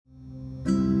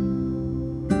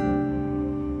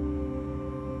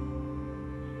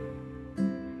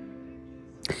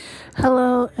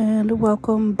Hello and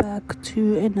welcome back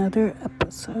to another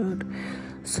episode.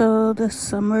 So the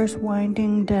summer's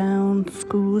winding down,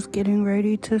 school's getting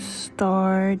ready to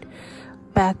start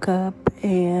back up,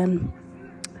 and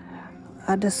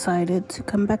I decided to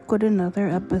come back with another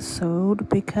episode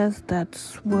because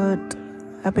that's what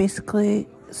I basically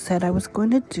said I was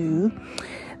going to do.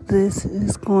 This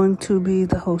is going to be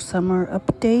the whole summer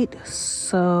update.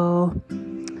 So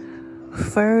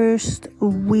first,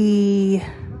 we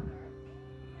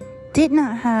did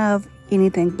not have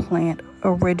anything planned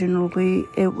originally.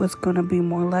 It was going to be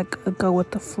more like a go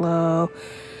with the flow,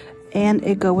 and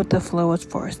a go with the flow as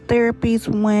far as therapies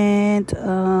went,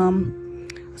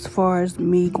 as far as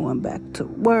me going back to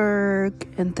work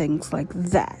and things like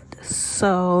that.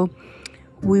 So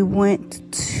we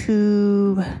went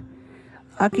to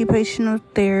occupational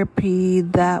therapy.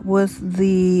 That was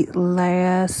the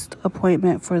last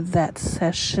appointment for that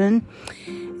session.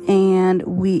 And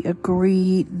we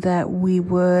agreed that we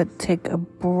would take a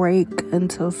break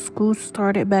until school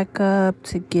started back up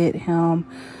to get him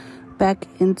back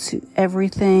into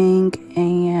everything.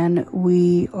 And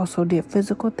we also did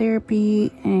physical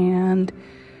therapy, and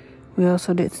we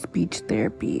also did speech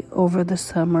therapy over the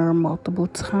summer multiple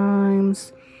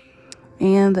times.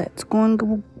 And that's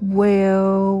going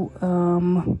well.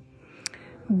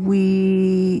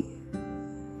 We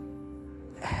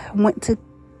went to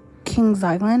Kings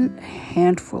Island a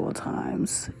handful of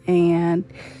times, and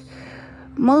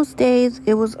most days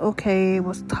it was okay, it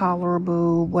was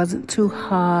tolerable, wasn't too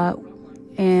hot.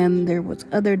 And there was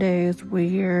other days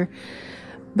where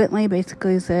Bentley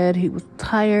basically said he was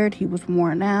tired, he was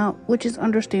worn out, which is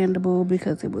understandable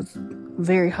because it was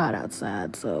very hot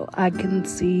outside. So I can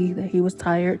see that he was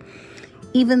tired,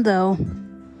 even though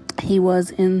he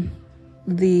was in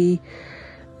the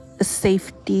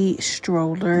safety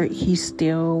stroller. He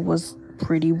still was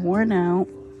pretty worn out.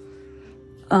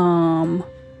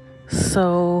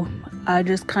 So I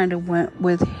just kind of went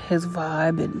with his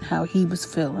vibe and how he was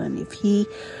feeling. If he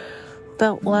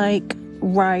felt like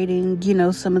riding,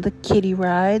 some of the kiddie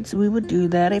rides, we would do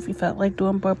that. If he felt like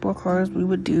doing bumper cars, we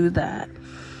would do that.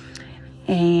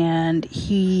 And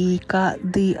he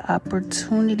got the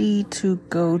opportunity to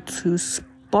go to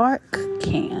Spark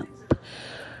Camp.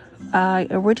 I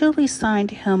originally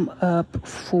signed him up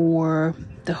for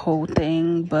the whole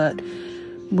thing, but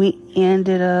we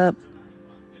ended up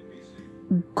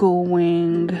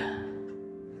going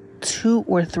 2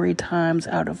 or 3 times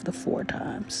out of the 4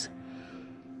 times.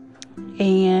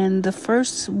 And the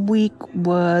first week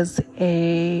was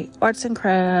a arts and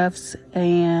crafts,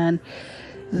 and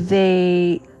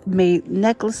they made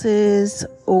necklaces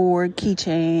or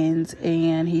keychains,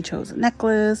 and he chose a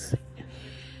necklace.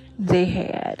 They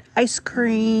had ice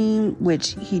cream,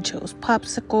 which he chose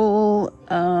popsicle.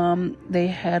 They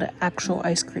had an actual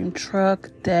ice cream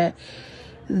truck that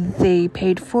they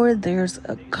paid for. There's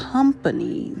a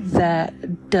company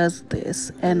that does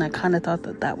this, and I kind of thought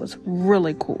that was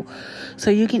really cool. So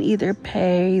you can either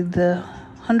pay the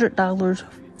 $100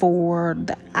 for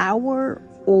the hour,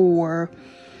 or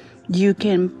you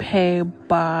can pay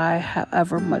by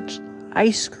however much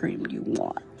ice cream you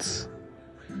want,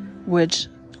 which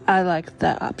I like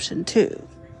that option too.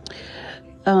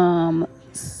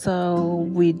 So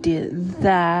we did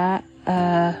that,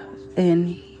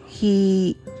 and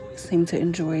he seemed to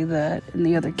enjoy that, and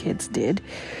the other kids did.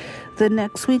 The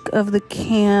next week of the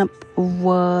camp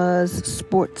was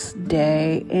sports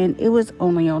day, and it was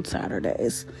only on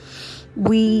Saturdays.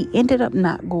 We ended up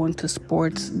not going to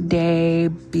sports day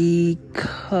because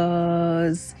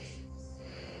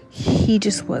he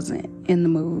just wasn't in the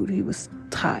mood. He was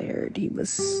tired. He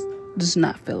was just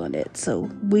not feeling it. So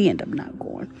we ended up not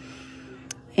going.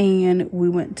 And we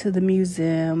went to the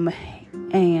museum,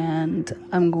 and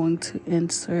I'm going to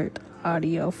insert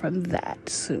audio from that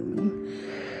soon.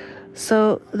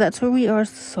 So that's where we are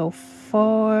so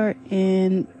far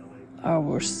in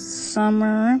our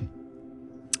summer.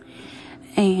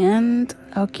 And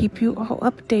I'll keep you all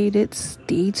updated.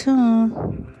 Stay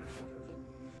tuned.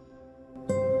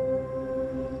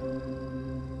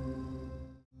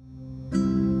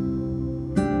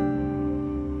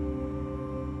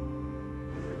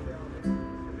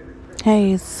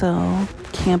 Hey, so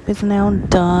camp is now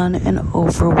done and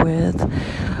over with.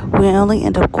 We only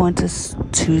end up going to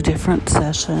 2 different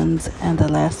sessions, and the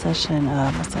last session,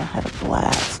 my son had a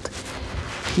blast.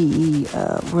 He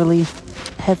really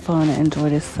had fun and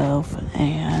enjoyed himself,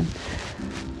 and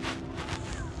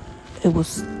it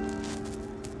was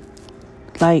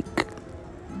like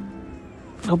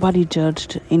nobody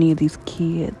judged any of these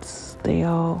kids. They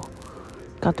all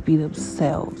got to be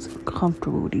themselves,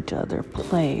 comfortable with each other,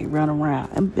 play, run around,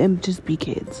 and just be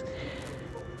kids.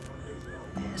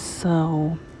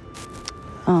 So,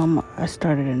 I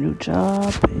started a new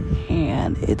job,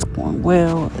 and it's going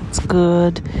well. It's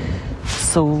good.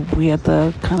 So we had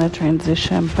to kind of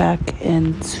transition back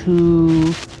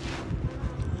into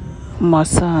my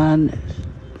son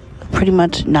pretty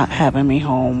much not having me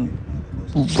home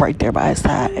right there by his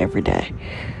side every day,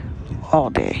 all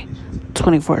day,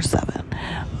 24/7.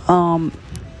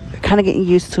 Kind of getting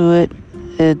used to it.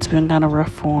 It's been kind of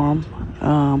rough for him.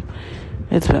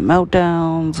 It's been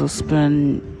meltdowns. It's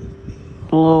been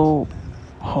a little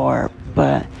hard,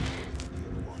 but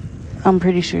I'm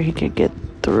pretty sure he could get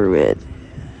through it.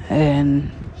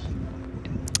 And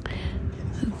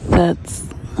that's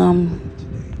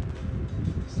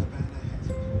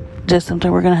just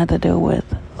something we're gonna have to deal with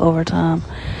over time.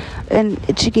 And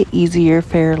it should get easier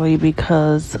fairly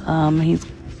because he's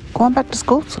going back to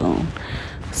school soon.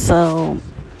 So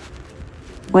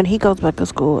when he goes back to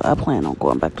school, I plan on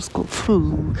going back to school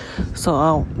too. So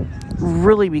I'll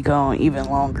really be gone even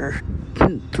longer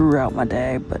throughout my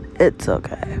day, but it's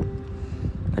okay.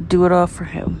 I do it all for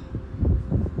him.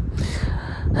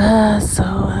 So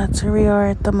that's where we are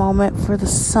at the moment for the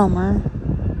summer.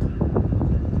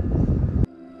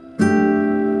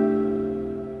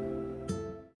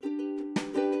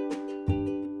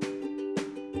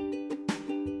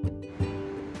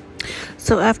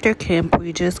 So after camp,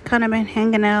 we just kind of been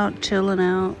hanging out, chilling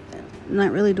out,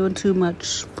 not really doing too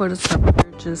much for the summer.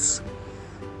 Just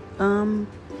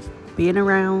being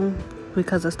around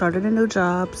because I started a new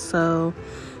job, so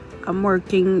I'm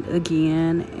working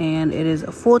again, and it is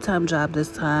a full-time job this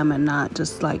time and not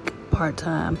just like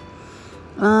part-time.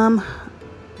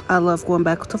 I love going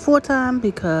back to full-time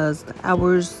because the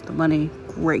hours, the money,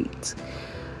 great.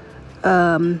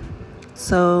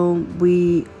 So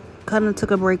we kind of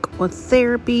took a break on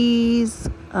therapies.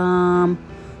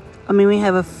 We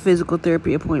have a physical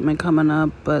therapy appointment coming up,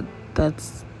 but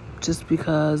that's just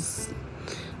because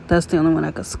that's the only one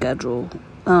I could schedule.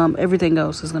 Everything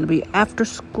else is going to be after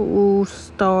school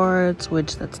starts,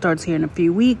 which that starts here in a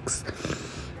few weeks.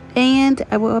 And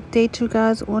I will update you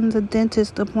guys on the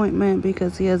dentist appointment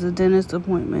because he has a dentist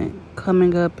appointment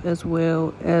coming up as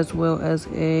well as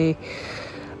a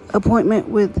appointment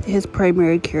with his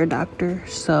primary care doctor.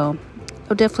 So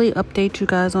I'll definitely update you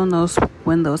guys on those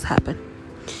when those happen.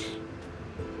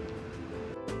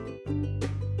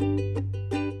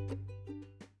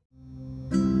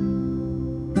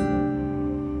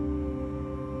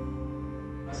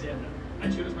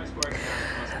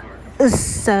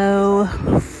 So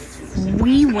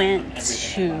we went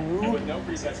to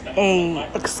a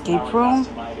escape room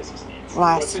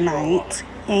last night,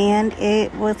 and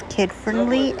it was kid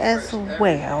friendly as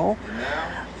well.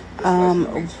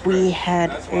 We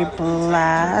had a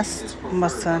blast. My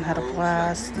son had a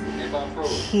blast.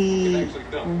 He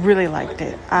really liked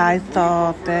it. I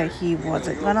thought that he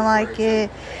wasn't gonna like it.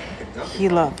 He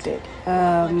loved it.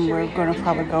 We're gonna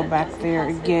probably go back there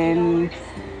again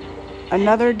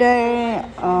another day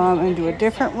and do a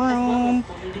different room.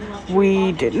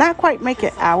 We did not quite make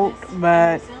it out,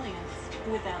 but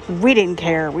we didn't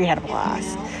care. We had a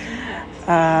blast.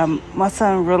 My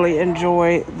son really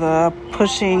enjoyed the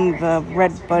pushing the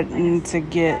red button to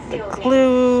get the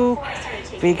clue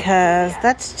because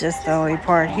that's just the only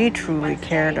part he truly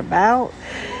cared about.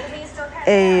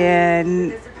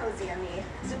 And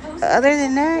other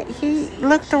than that, he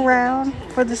looked around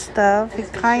for the stuff. He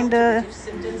kind of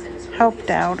helped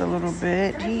out a little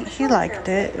bit. He liked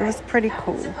it. It was pretty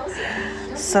cool.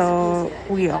 So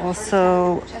we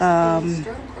also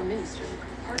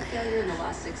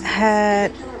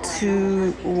had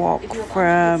to walk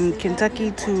from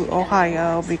Kentucky to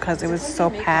Ohio because it was so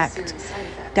packed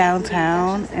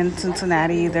downtown in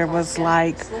Cincinnati. There was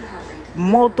like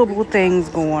multiple things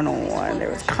going on. There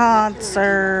was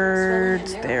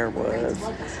concerts, there was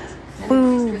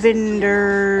food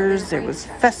vendors, there was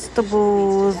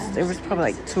festivals. There was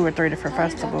probably like 2 or 3 different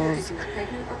festivals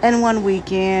in one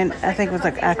weekend. I think it was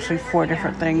like actually 4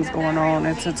 different things going on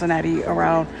in Cincinnati,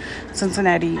 around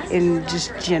Cincinnati in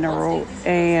just general,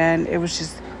 and it was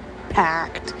just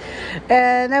packed.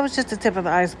 And that was just the tip of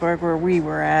the iceberg where we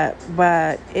were at,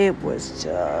 but it was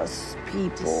just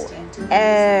people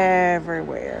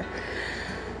everywhere.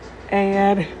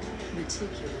 And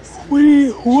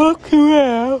we walked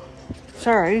around.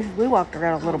 We walked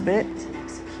around a little bit,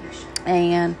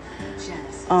 and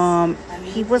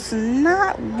he was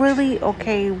not really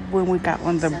okay when we got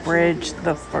on the bridge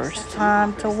the first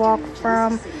time to walk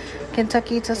from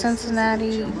Kentucky to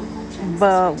Cincinnati,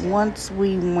 but once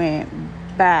we went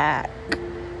back,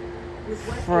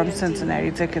 from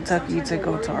Cincinnati to Kentucky to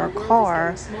go to our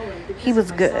car, he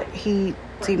was good. He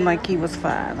seemed like he was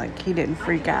fine. Like, he didn't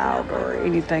freak out or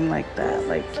anything like that.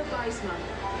 Like,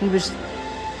 he was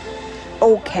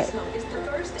okay.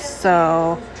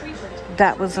 So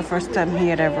that was the first time he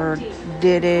had ever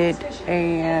did it,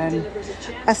 and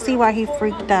I see why he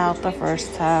freaked out the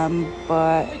first time,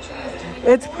 but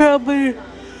it's probably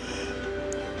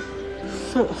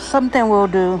something we'll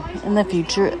do in the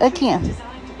future again.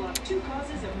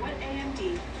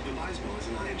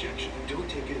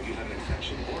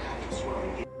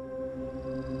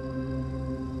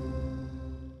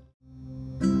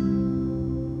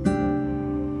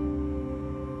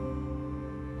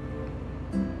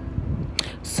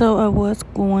 So I was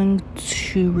going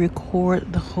to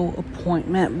record the whole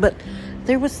appointment, but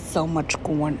there was so much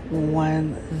going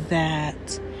on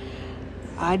that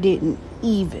I didn't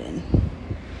even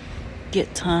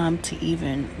get time to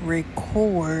even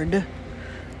record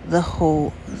the whole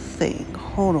thing.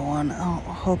 Hold on. I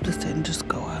hope this didn't just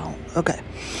go out. Okay.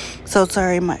 So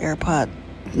sorry, my AirPod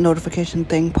notification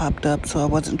thing popped up, so I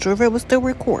wasn't sure if it was still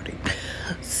recording.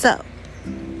 So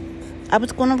I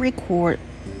was going to record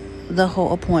the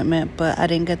whole appointment, but I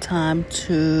didn't get time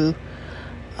to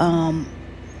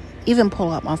even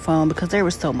pull out my phone because there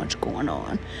was so much going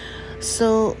on.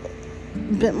 So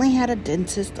Bentley had a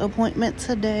dentist appointment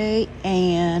today,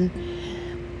 and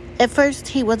at first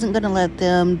he wasn't going to let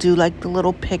them do like the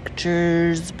little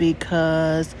pictures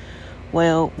because,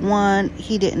 well, one,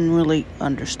 he didn't really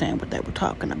understand what they were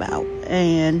talking about,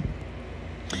 and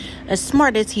as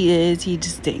smart as he is, he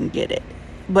just didn't get it.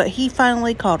 But he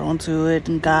finally caught on to it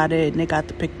and got it, and they got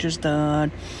the pictures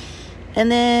done.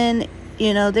 And then,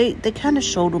 you know, they kind of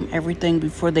showed him everything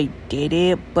before they did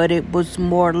it, but it was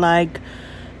more like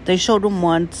they showed him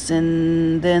once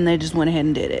and then they just went ahead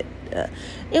and did it.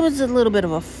 It was a little bit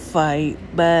of a fight,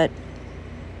 but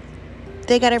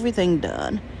they got everything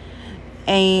done.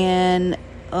 And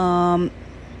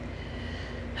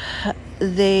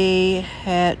they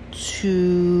had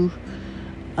to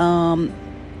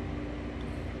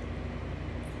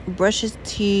brush his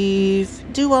teeth,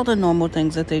 do all the normal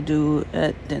things that they do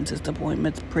at dentist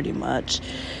appointments pretty much.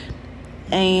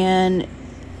 And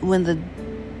when the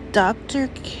doctor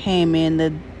came in,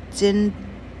 the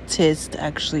dentist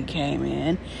actually came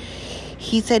in,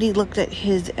 he said he looked at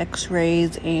his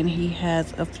x-rays and he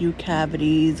has a few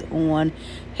cavities on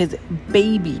his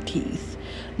baby teeth.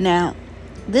 Now,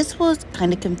 this was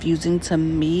kind of confusing to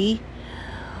me.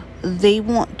 They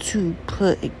want to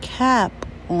put a cap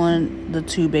on the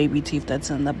two baby teeth that's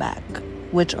in the back,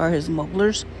 which are his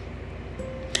molars.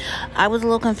 I was a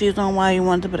little confused on why you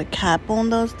wanted to put a cap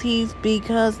on those teeth,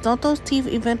 because don't those teeth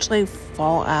eventually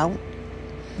fall out?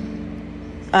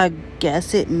 I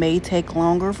guess it may take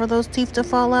longer for those teeth to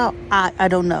fall out. I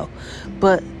don't know.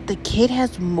 But the kid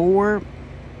has more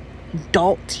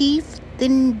adult teeth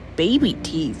than baby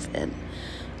teeth, and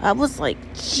I was like,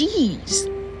 geez,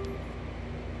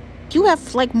 you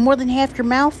have like more than half your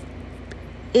mouth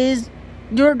is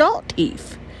your adult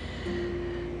teeth.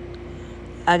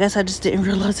 I guess I just didn't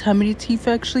realize how many teeth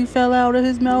actually fell out of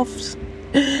his mouth.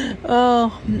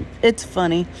 Oh, it's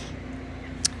funny.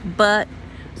 But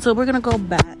so we're gonna go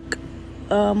back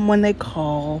when they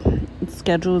call,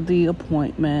 schedule the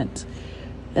appointment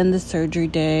and the surgery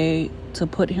day to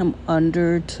put him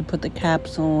under, to put the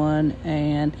caps on,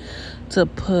 and to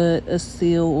put a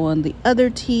seal on the other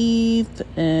teeth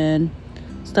and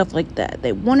stuff like that.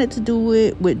 They wanted to do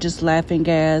it with just laughing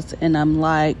gas, and I'm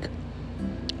like,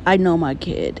 I know my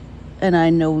kid, and I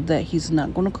know that he's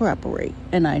not going to cooperate,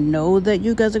 and I know that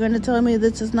you guys are going to tell me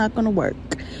this is not going to work.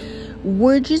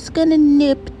 We're just going to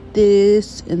nip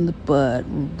this in the bud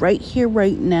right here,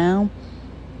 right now.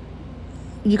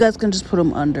 You guys can just put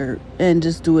him under and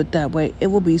just do it that way. It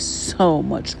will be so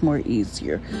much more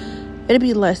easier. It'll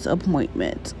be less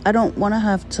appointments. I don't want to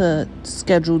have to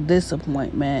schedule this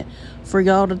appointment for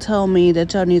y'all to tell me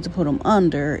that y'all need to put them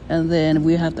under, and then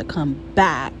we have to come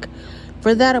back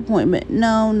for that appointment.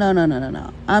 No.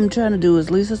 I'm trying to do as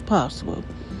least as possible.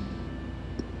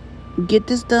 Get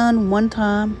this done one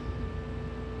time,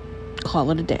 call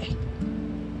it a day.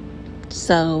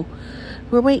 So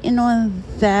we're waiting on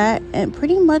that, and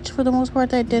pretty much for the most part,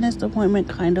 that dentist appointment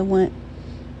kind of went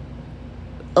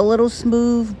a little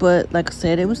smooth, but like I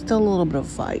said, it was still a little bit of a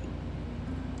fight.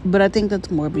 But I think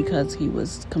that's more because he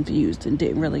was confused and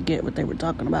didn't really get what they were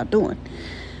talking about doing.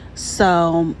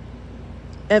 So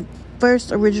at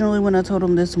first, originally, when I told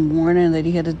him this morning that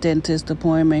he had a dentist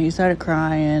appointment, he started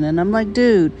crying, and I'm like,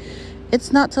 dude,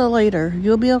 it's not till later.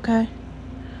 You'll be okay.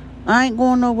 I ain't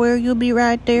going nowhere. You'll be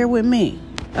right there with me.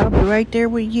 I'll be right there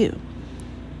with you.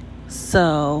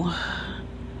 So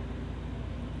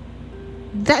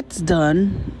that's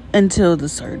done until the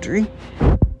surgery.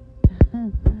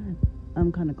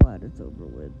 I'm kind of glad it's over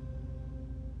with.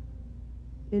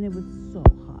 And it was so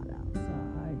hot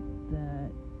outside that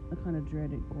I kind of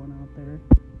dreaded going out there.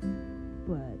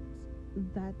 But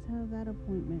that's how that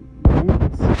appointment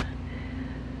went.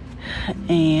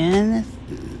 And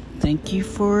thank you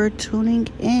for tuning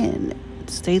in.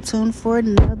 Stay tuned for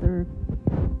another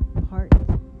part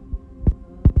of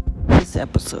this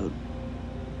episode.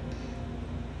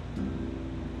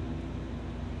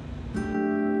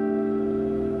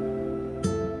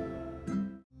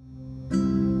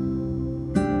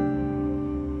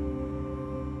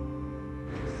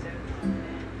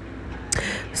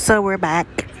 So we're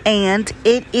back, and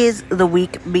it is the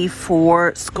week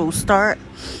before school start.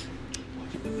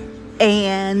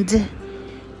 And,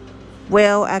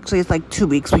 well, actually it's like 2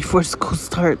 weeks before school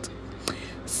starts.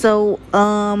 So,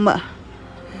 I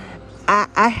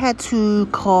had to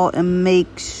call and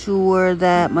make sure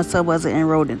that my son wasn't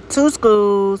enrolled in 2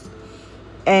 schools.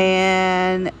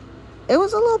 And it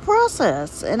was a little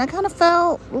process. And I kind of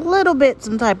felt a little bit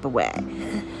some type of way.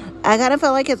 I kind of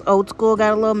felt like his old school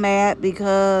got a little mad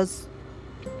because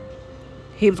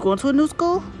he was going to a new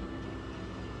school.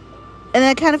 And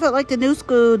I kind of felt like the new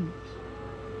school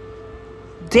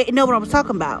didn't know what I was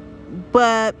talking about.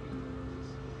 But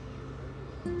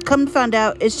come to find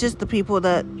out, it's just the people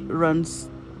that runs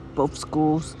both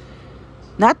schools.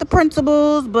 Not the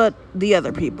principals, but the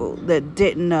other people that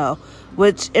didn't know.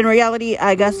 Which, in reality,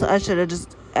 I guess I should have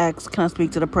just asked, can I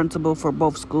speak to the principal for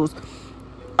both schools?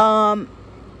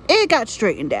 It got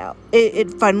straightened out.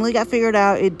 It finally got figured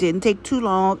out. It didn't take too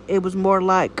long. It was more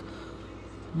like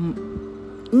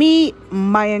me,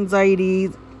 my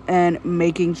anxieties, and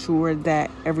making sure that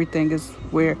everything is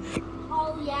where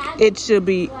it should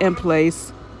be in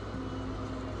place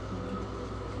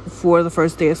for the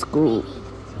first day of school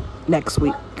next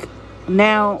week.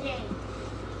 Now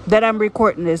that I'm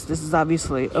recording this is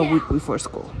obviously a week before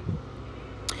school.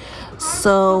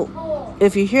 So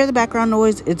if you hear the background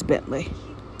noise, it's Bentley.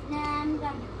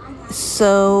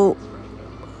 So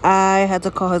I had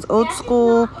to call his old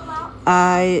school.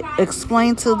 I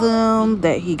explained to them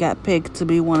that he got picked to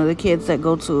be one of the kids that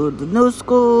go to the new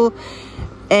school.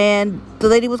 And the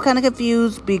lady was kind of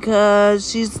confused because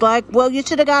she's like, well, you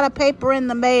should have got a paper in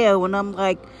the mail. And I'm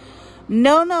like,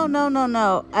 no.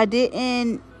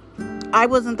 I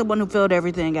wasn't the one who filled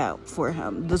everything out for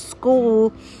him. The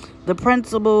school, the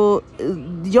principal,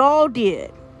 y'all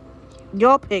did.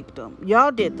 Y'all picked him.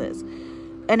 Y'all did this.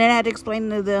 And then I had to explain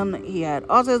to them that he had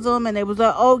autism. And they was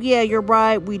like, oh, yeah, you're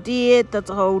right. We did. That's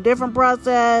a whole different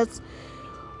process.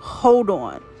 Hold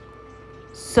on.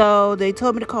 So they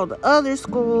told me to call the other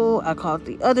school. I called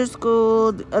the other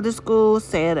school. The other school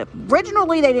said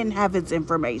originally they didn't have his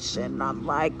information. And I'm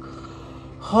like,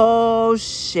 oh,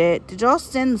 shit. Did y'all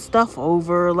send stuff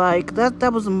over? Like,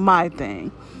 that was my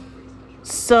thing.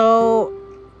 So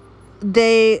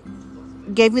they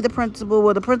gave me the principal.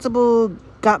 Well, the principal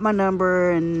got my number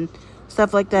and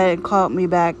stuff like that and called me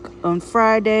back on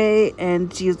Friday,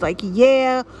 and she was like,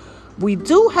 yeah, we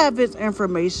do have his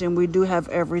information, we do have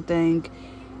everything.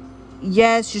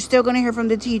 Yes, you're still going to hear from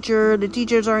the teacher. The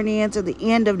teachers are in until the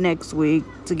end of next week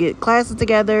to get classes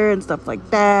together and stuff like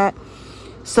that.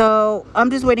 So I'm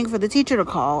just waiting for the teacher to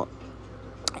call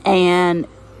and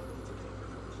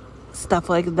stuff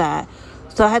like that.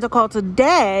 So I had to call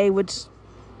today, which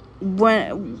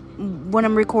when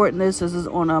I'm recording this is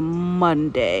on a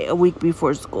Monday, a week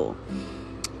before school.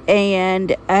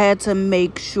 And I had to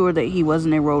make sure that he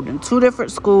wasn't enrolled in 2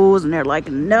 different schools. And they're like,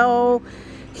 no,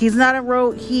 he's not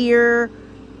enrolled here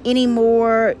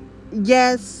anymore.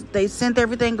 Yes, they sent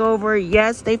everything over.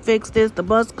 Yes, they fixed this. The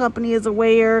bus company is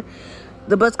aware.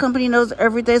 The bus company knows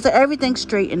everything. So everything's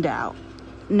straightened out.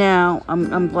 Now,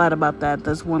 I'm glad about that.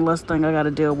 That's one less thing I got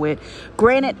to deal with.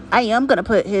 Granted, I am going to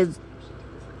put his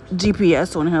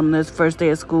GPS on him this first day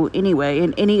of school anyway,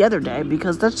 and any other day,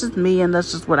 because that's just me and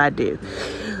that's just what I do.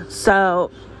 So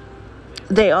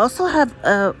they also have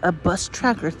a bus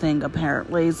tracker thing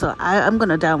apparently, so I'm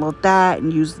gonna download that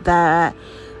and use that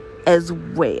as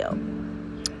well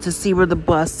to see where the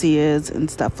bus is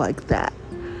and stuff like that.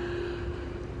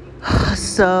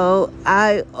 So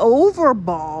I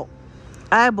bought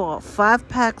 5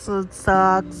 packs of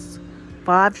socks,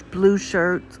 5 blue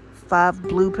shirts, 5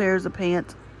 blue pairs of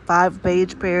pants, 5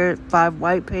 beige pair, 5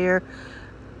 white pair.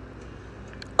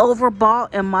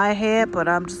 Overbought in my head, but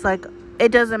I'm just like,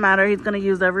 it doesn't matter. He's going to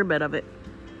use every bit of it.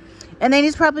 And then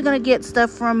he's probably going to get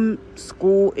stuff from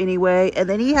school anyway. And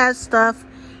then he has stuff.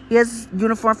 He has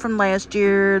uniform from last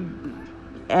year.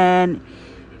 And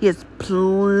he has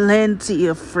plenty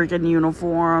of freaking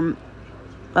uniform.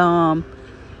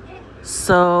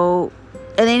 So,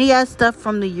 and then he has stuff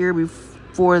from the year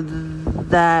before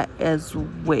that as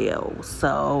well.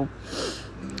 So,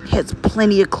 he has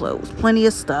plenty of clothes, plenty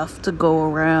of stuff to go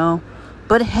around.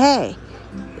 But hey,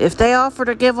 if they offer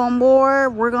to give him more,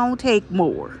 we're going to take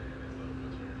more.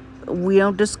 We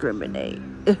don't discriminate.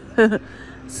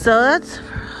 So that's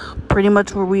pretty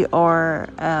much where we are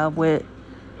with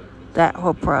that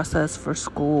whole process for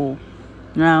school.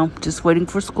 Now, just waiting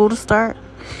for school to start.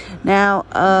 Now,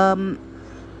 I'm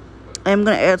going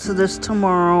to answer this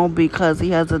tomorrow because he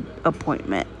has an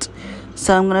appointment.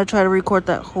 So I'm going to try to record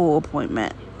that whole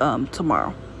appointment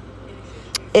tomorrow.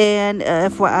 And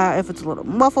FYI, if it's a little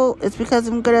muffled, it's because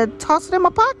I'm going to toss it in my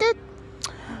pocket.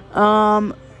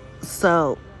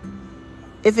 So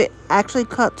if it actually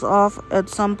cuts off at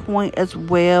some point as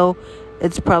well,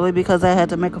 it's probably because I had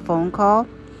to make a phone call.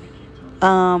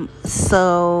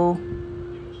 So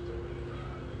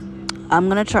I'm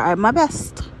going to try my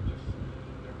best.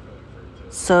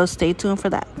 So stay tuned for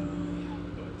that.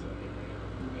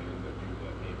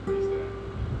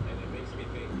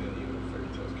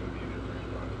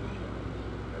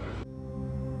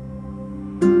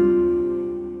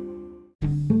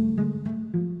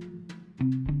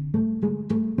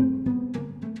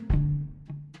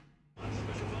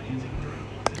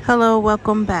 Hello,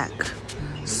 welcome back.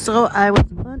 So I was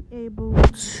unable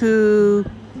to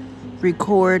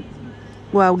record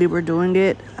while we were doing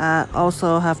it. I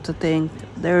also have to think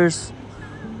there's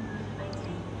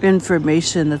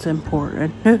information that's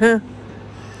important that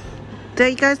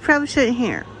you guys probably shouldn't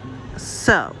hear.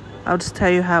 So I'll just tell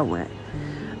you how it went.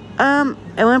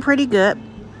 It went pretty good.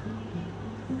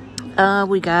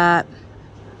 We got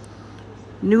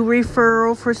new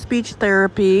referral for speech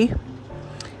therapy.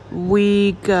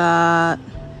 We got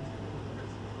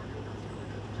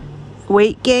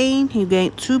weight gain. He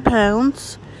gained 2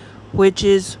 pounds, which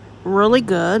is really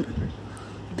good.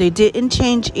 They didn't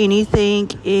change anything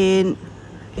in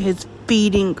his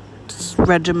feeding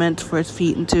regimen for his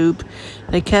feeding tube.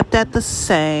 They kept that the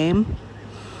same.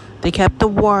 They kept the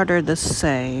water the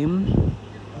same.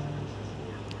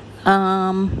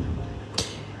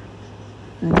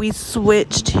 We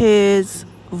switched his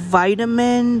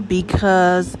vitamin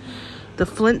because the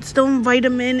Flintstone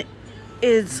vitamin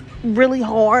is really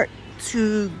hard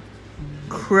to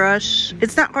crush.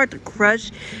 It's not hard to crush,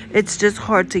 it's just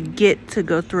hard to get to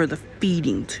go through the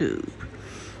feeding tube.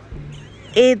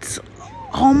 It's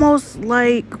almost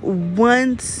like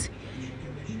once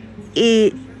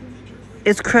it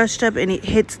is crushed up and it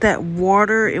hits that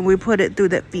water and we put it through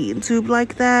that feeding tube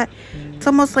like that, it's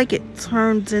almost like it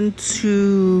turns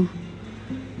into,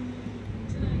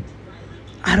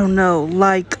 I don't know,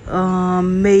 like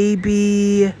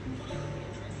maybe,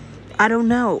 I don't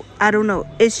know.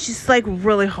 It's just like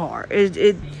really hard.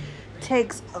 It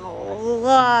takes a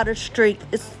lot of strength.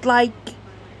 It's like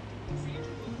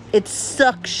it's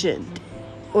suctioned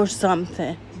or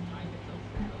something.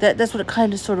 That's what it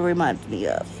kind of sort of reminds me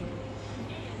of.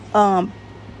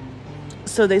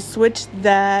 So they switched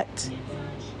that,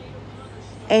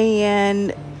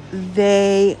 and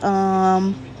they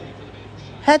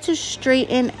had to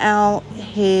straighten out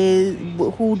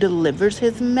who delivers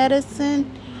his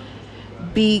medicine,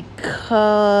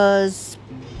 because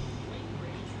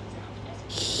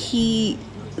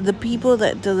the people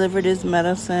that delivered his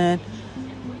medicine,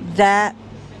 that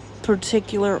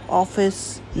particular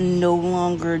office no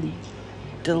longer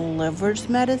delivers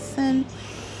medicine.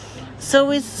 So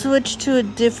we switched to a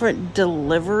different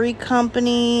delivery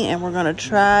company, and we're going to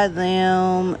try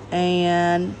them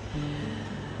and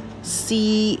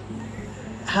see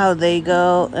how they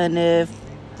go. And if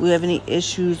we have any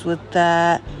issues with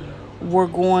that, we're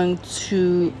going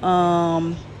to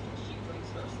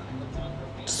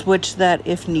switch that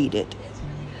if needed.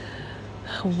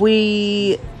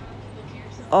 We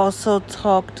also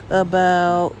talked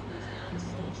about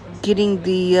getting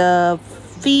the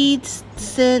feeds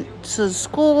sent to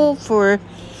school for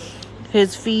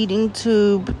his feeding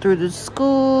tube through the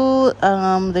school.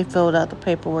 They filled out the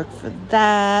paperwork for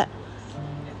that.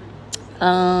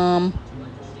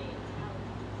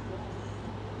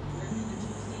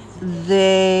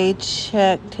 They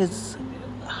checked his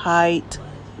height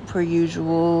per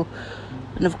usual.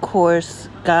 And of course,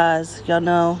 guys, y'all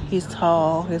know he's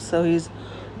tall. So he's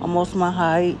almost my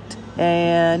height.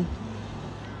 And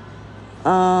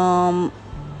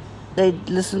they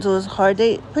listened to his heart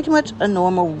rate, pretty much a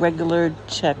normal, regular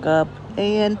checkup.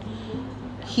 And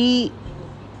he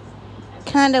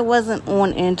kind of wasn't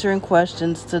on answering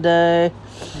questions today.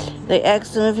 They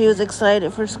asked him if he was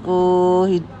excited for school.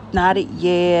 He nodded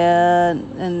yeah,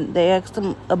 and they asked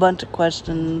him a bunch of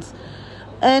questions,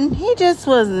 and he just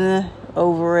wasn't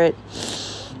over it.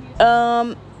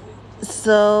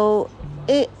 So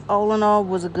it all in all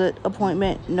was a good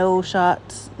appointment. No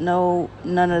shots, none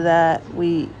of that.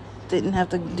 We didn't have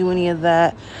to do any of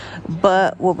that.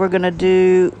 But what we're gonna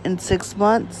do in 6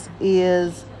 months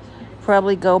is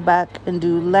probably go back and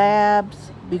do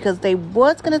labs, because they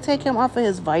was gonna take him off of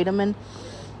his vitamin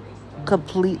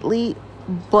completely,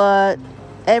 but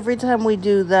every time we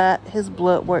do that, his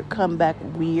blood work come back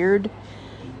weird.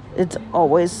 It's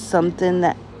always something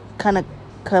that kind of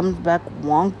comes back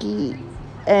wonky,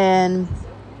 and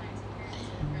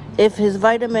if his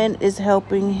vitamin is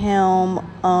helping him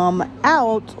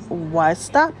out, why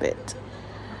stop it?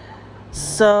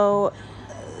 So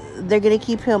they're gonna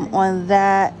keep him on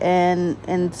that, and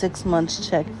in 6 months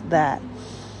check that.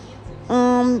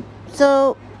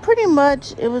 So pretty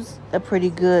much it was a pretty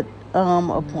good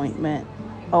appointment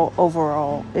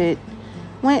overall. It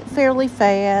went fairly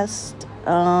fast.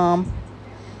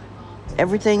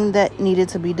 Everything that needed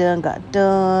to be done got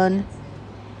done,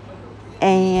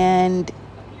 and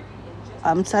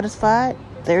I'm satisfied.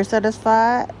 They're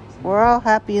satisfied. We're all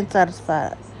happy and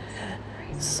satisfied.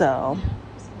 So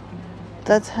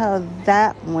that's how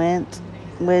that went,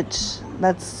 which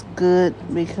that's good,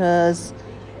 because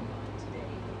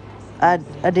I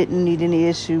didn't need any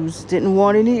issues, didn't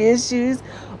want any issues.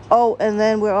 Oh, and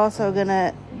then we're also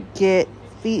gonna get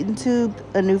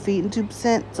a new feeding tube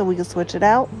sent so we can switch it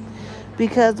out,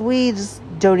 because we just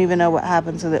don't even know what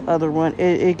happened to the other one.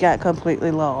 It got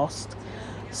completely lost.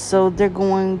 So they're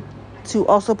going to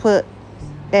also put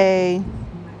a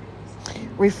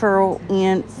referral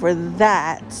in for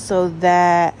that, so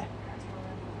that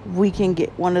we can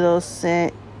get one of those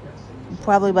sent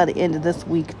probably by the end of this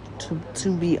week,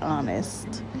 to be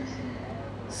honest.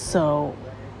 So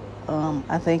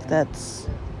I think that's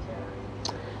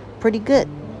pretty good.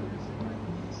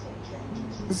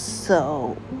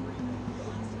 So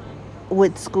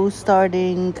with school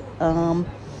starting,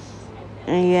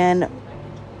 and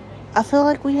I feel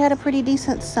like we had a pretty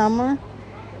decent summer,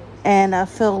 and I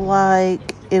feel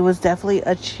like it was definitely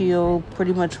a chill,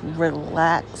 pretty much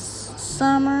relaxed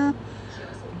summer.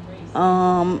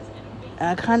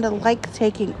 I kind of like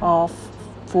taking off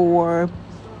for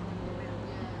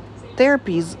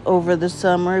therapies over the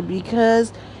summer,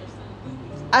 because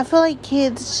I feel like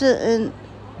kids shouldn't,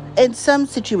 in some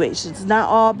situations, not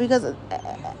all, because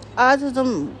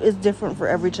autism is different for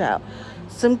every child.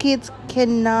 Some kids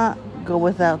cannot go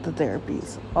without the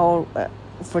therapies all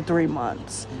for 3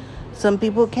 months. Some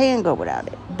people can go without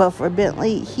it, but for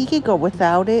Bentley, he could go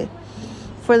without it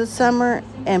for the summer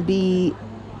and be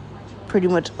pretty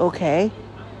much okay.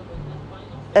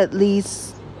 At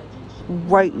least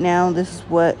right now, this is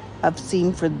what I've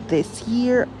seen for this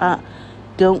year. I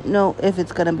don't know if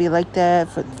it's gonna be like that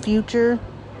for the future.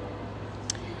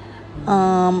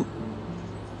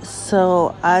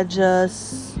 So I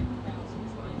just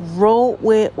rolled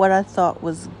with what I thought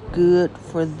was good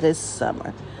for this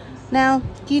summer. Now,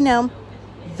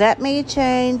 that may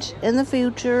change in the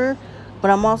future, but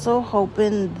I'm also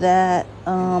hoping that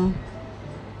now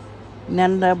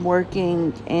that I'm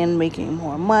working and making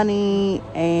more money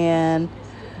and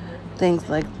things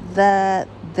like that,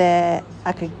 that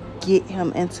I could get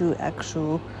him into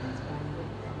actual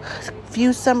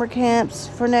few summer camps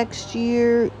for next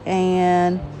year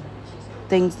and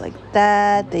things like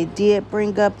that. They did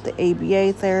bring up the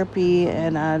ABA therapy,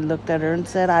 and I looked at her and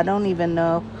said, I don't even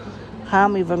know how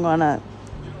I'm even gonna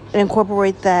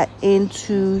incorporate that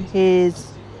into his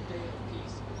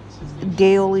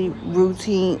daily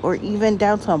routine, or even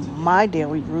down to my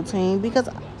daily routine, because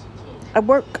I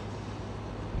work.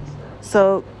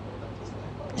 So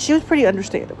she was pretty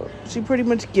understandable. She pretty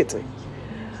much gets it.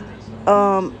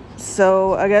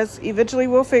 So I guess eventually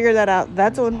we'll figure that out.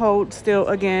 That's on hold still,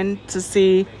 again, to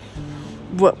see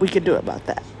what we can do about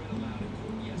that.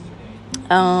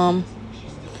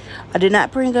 I did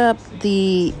not bring up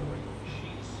the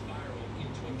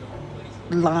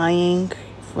lying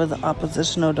for the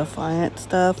oppositional defiant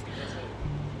stuff,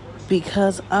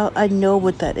 because I know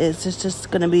what that is. It's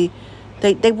just going to be,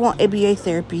 they want ABA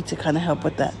therapy to kind of help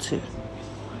with that too,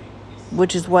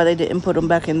 which is why they didn't put them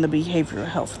back in the behavioral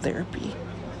health therapy.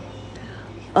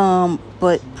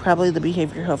 But probably the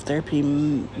behavioral health therapy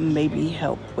maybe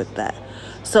help with that.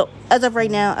 So as of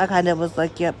right now, I kind of was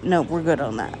like, yep, no, we're good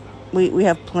on that. We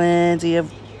have plenty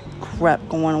of crap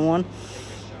going on,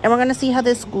 and we're going to see how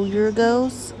this school year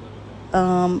goes.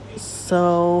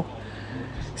 So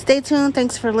stay tuned.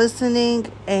 Thanks for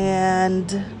listening,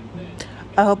 and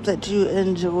I hope that you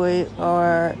enjoy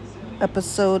our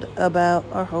episode about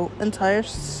our whole entire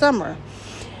summer.